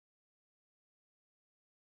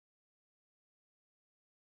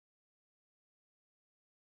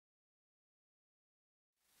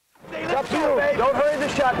up to you. Don't hurry the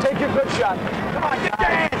shot. Take your good shot. Come on, get your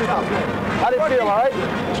hands up. How do you feel, all right?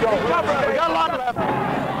 Let's go. We got a lot left.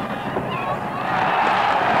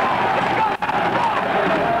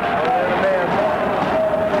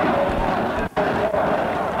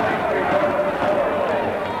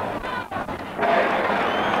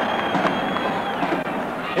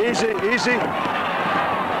 Easy, easy.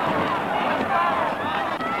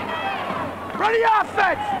 Ready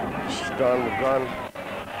offense! Done, we're done.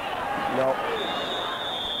 No.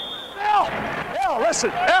 Al,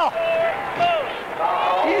 listen, Al.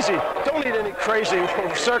 Easy. Don't need any crazy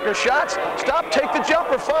circus shots. Stop, take the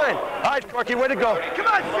jumper, fine. All right, Corky, way to go. Come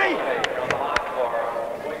on, see.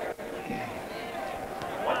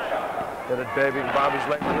 Get it, baby. Bobby's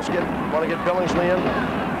late. Want to get Billingsley in?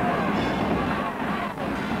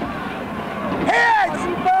 Hands!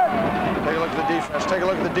 Take a look at the defense. Take a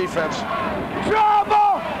look at the defense. Trouble!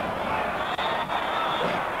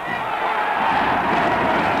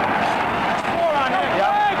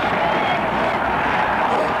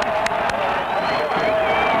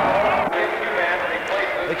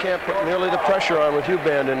 They can't put nearly the pressure on with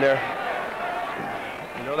U-Band in there.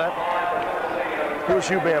 You know that? Who's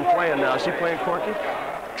U-Band playing now? Is he playing Corky?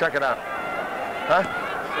 Check it out. Huh?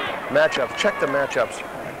 Matchups. Check the matchups.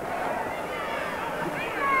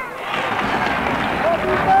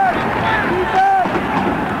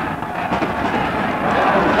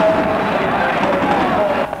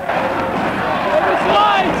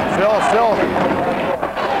 Phil.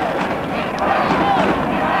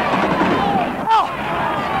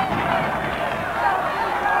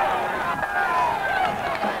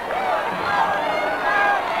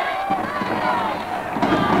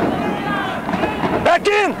 Back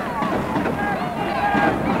in!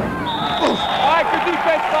 All right, good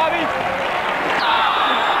defense, Bobby.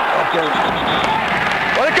 Okay.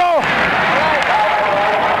 Let it go!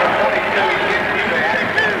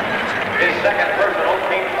 His second personal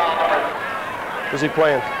team foul number. Who's he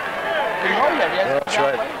playing? Yeah, that's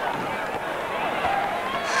right.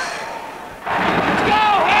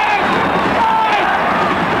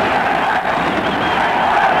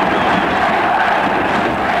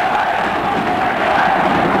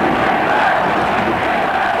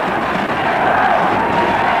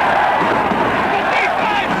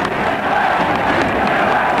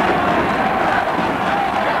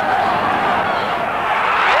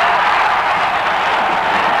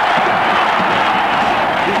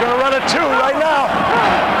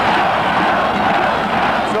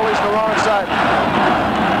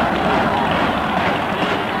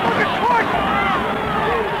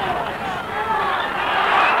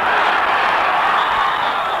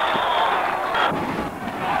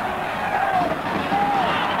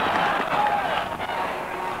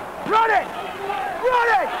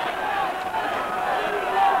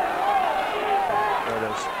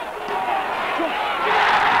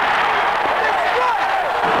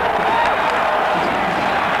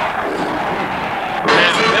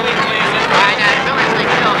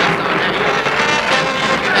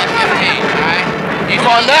 Come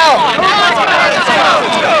on now!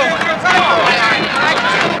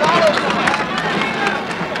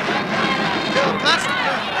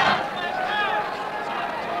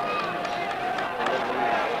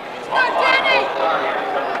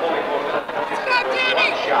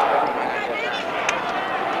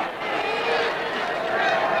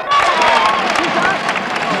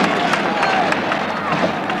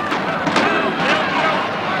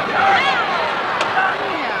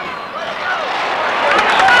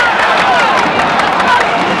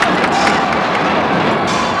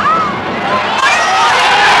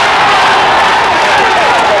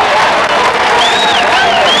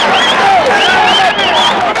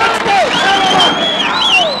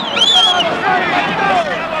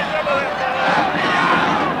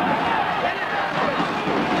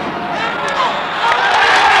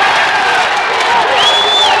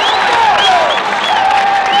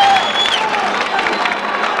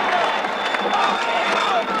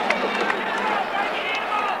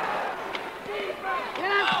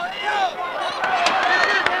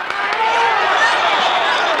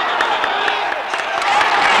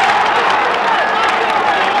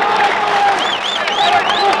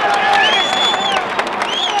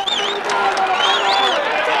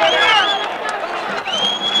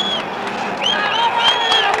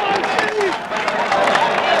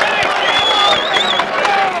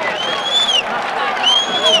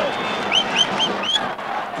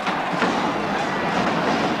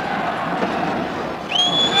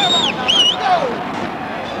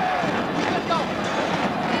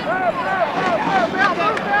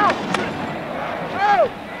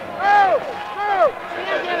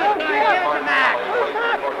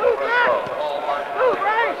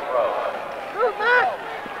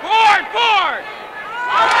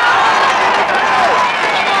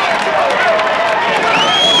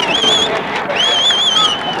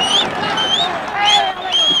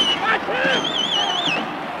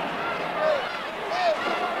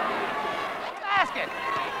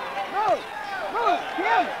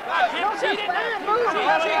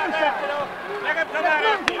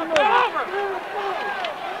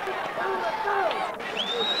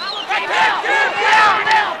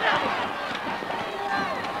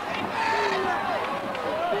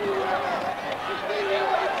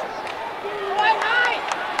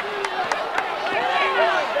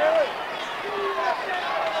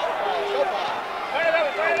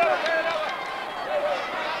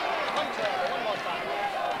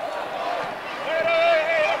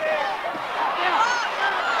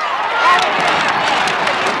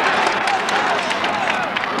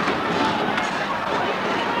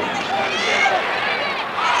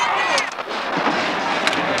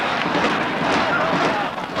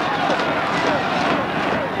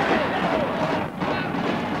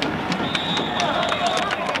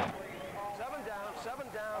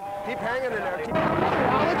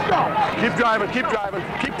 Keep driving, keep driving.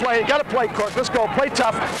 Keep playing. Got to play, Cork. Let's go. Play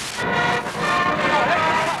tough.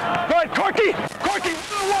 Go ahead, Corky. Corky,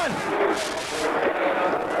 1.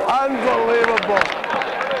 Unbelievable.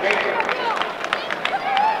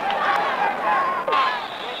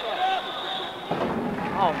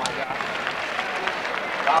 Oh, my God.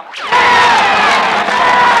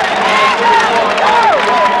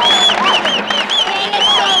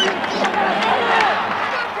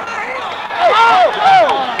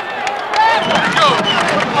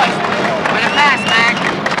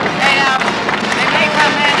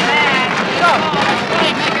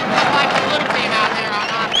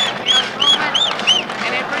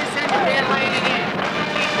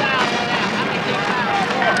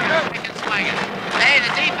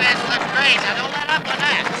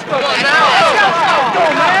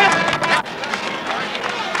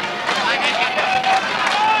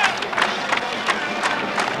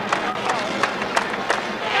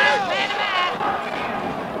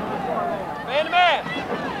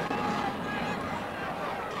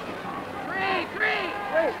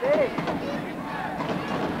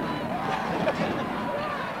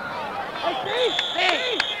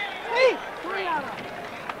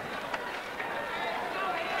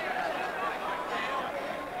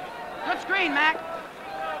 Good screen, Mac. 3,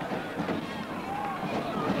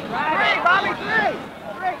 Bobby, 3.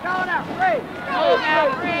 3, going out, 3. Go now,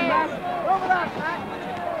 3. Move it up, Mac.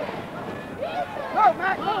 Go,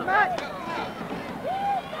 Mac, move, Mac.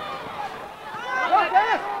 Go,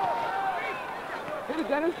 Dennis. Hit it,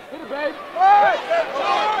 Dennis. Hit it, babe.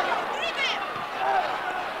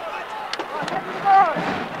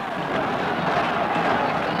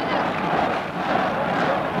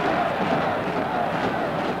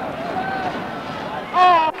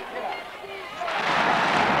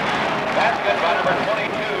 That's good by number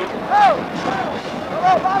 22.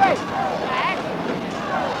 Go, Bobby.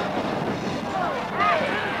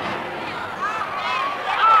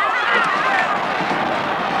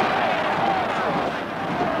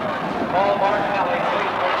 Paul Martinelli,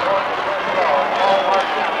 please report to first row. Paul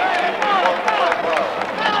Martinelli, please report to first row.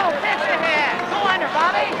 Go, pitch it here. Go under,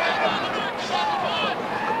 Bobby.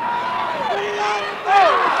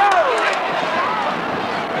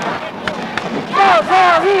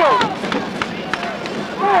 Far heel.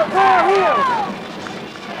 Far heel.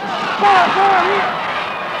 Far heel.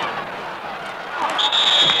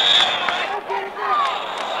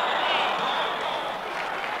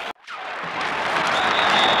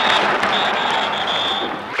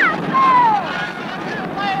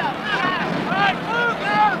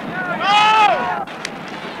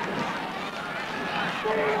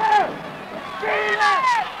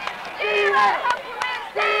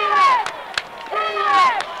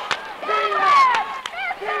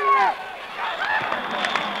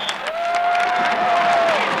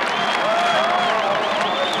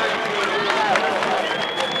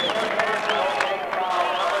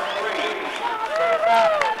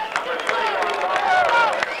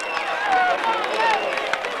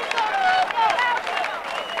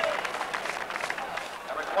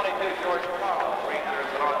 Number 22, George Charles, Rangers,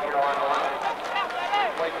 North Carolina line.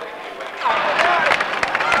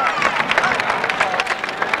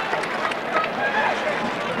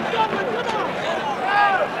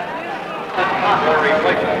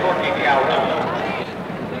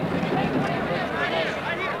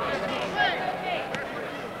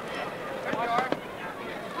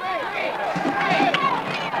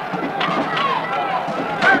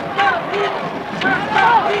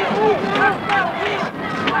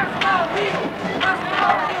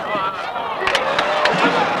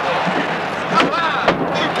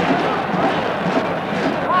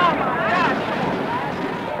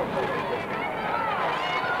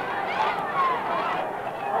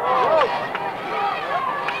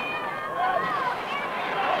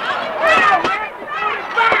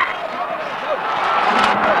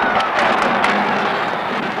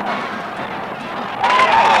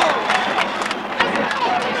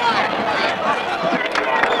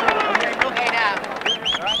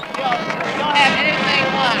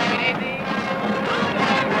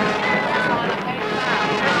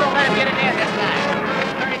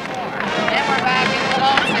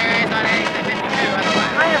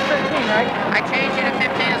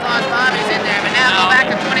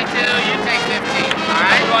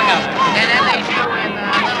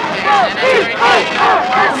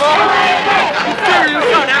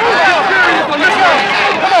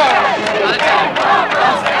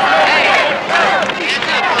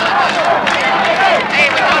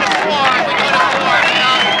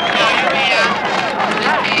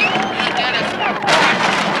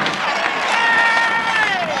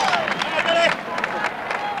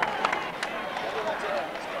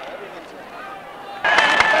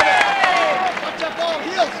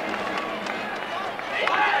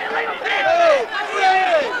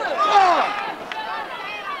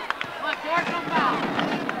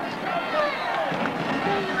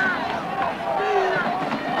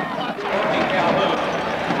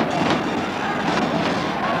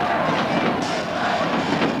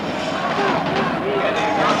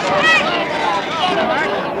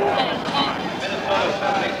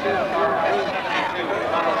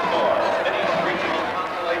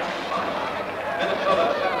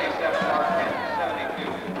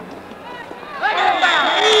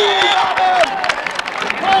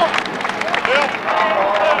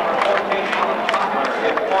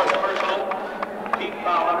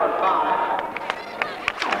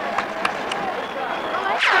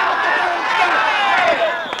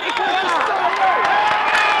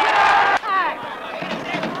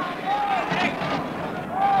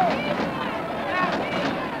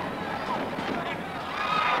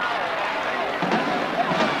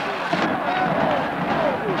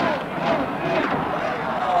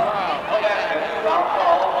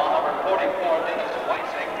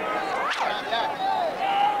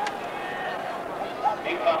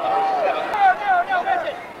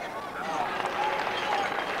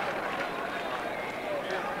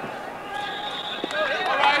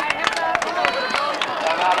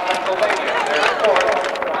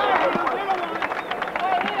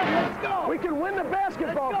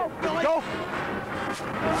 Go. You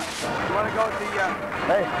want to go with the...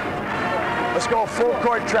 Hey, let's go full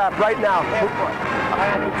court trap right now.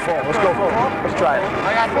 Full. Let's go full. Let's try it.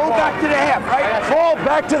 Full back to the half, right? Full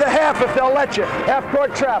back to the half if they'll let you. Half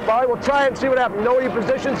court trap. All right, we'll try it and see what happens. Know what your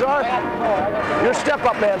positions are? You're step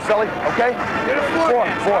up man, Philly. Okay? Four.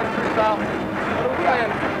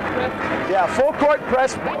 Yeah, full court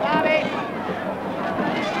press. Bobby.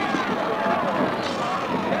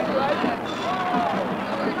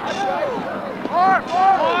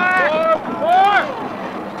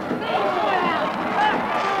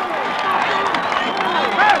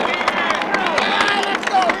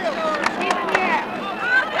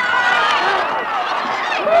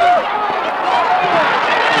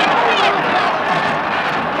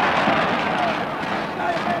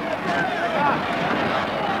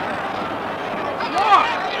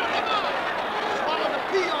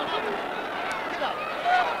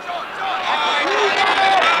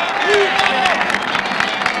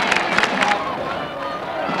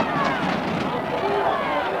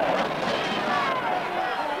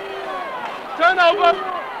 Turnover!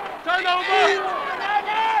 Turnover!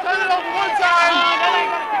 Turn it over one time!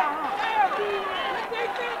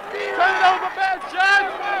 Turn it over, man, John!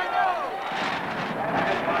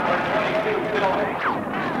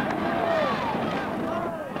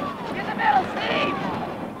 Get the middle, Steve!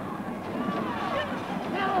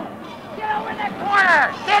 Middle. Get over in that corner!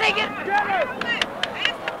 Denny, get...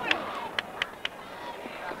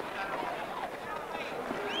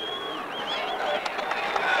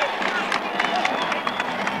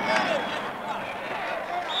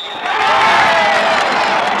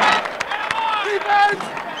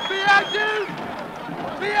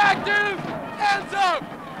 Be active! Hands up!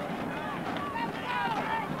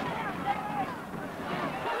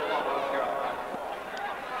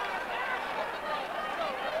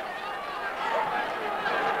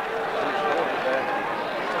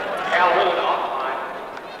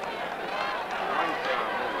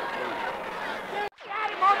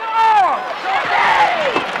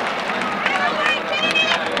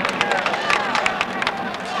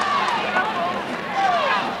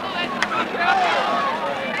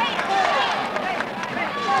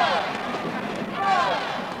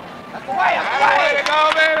 Way to go,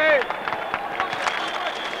 baby!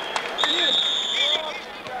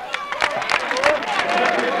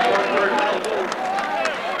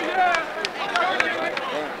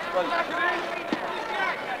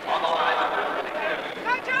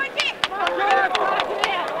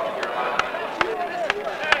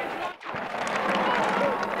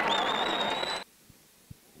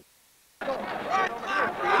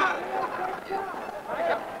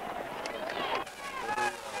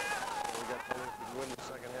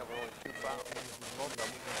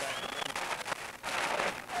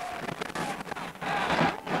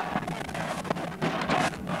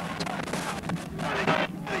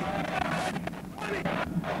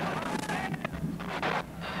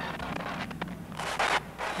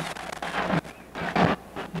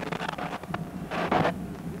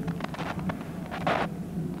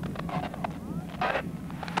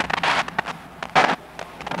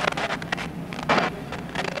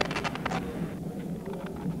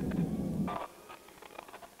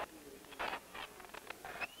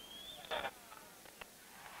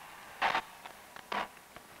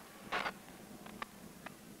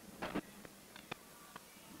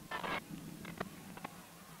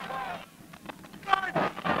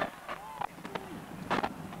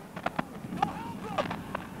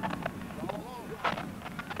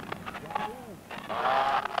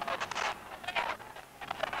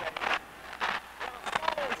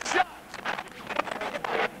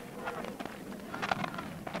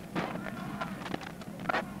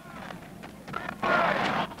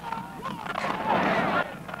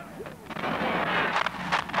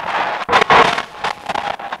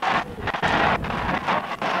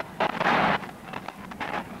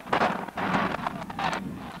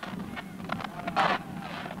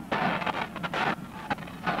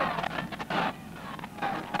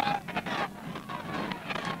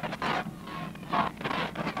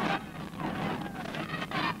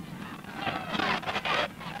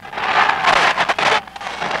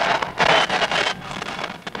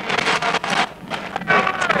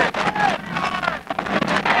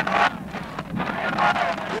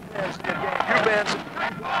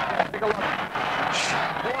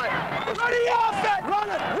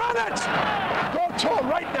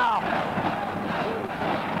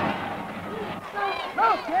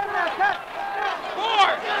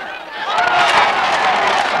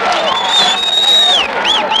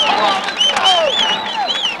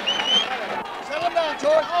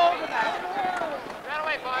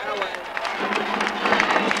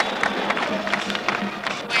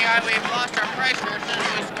 right, we've lost our pressure as soon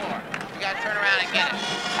as we score. We got to turn around and get it.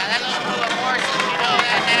 Now that little pool of horses, you know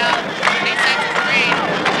that now, when he sets the screen,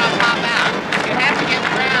 it's going to pop out. You have to get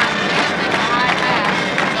the ground, take this thing a high pass,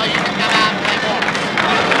 so you can come out and play more.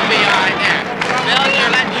 You'll be all right there. Bill,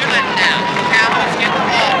 you're letting down. Cowboys get the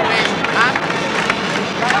ball, please. Up.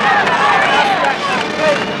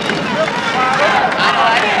 I know,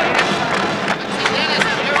 I did. But see, Dennis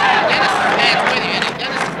stands with you, and if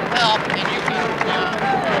Dennis will help, and you can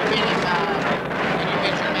really, and you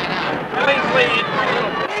get your man out. Please lead.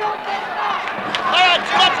 All right,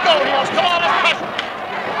 let's go, Heels. Come on, let's press.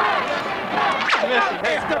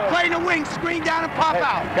 If they're playing the wing, screen down and pop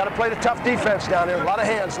out. Got to play the tough defense down there. A lot of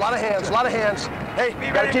hands, a lot of hands, a lot of hands. Hey,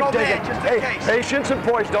 got to keep digging. Hey, patience and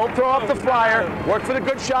poise. Don't throw off the flyer. Work for the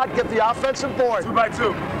good shot. Get the offensive board. 2 by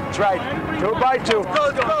 2. That's right. 2 by 2.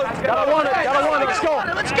 Let's go. Gotta want it. Gotta want it. Let's go.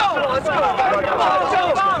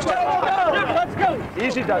 Let's go.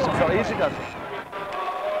 Easy does it, Phil. Easy does it.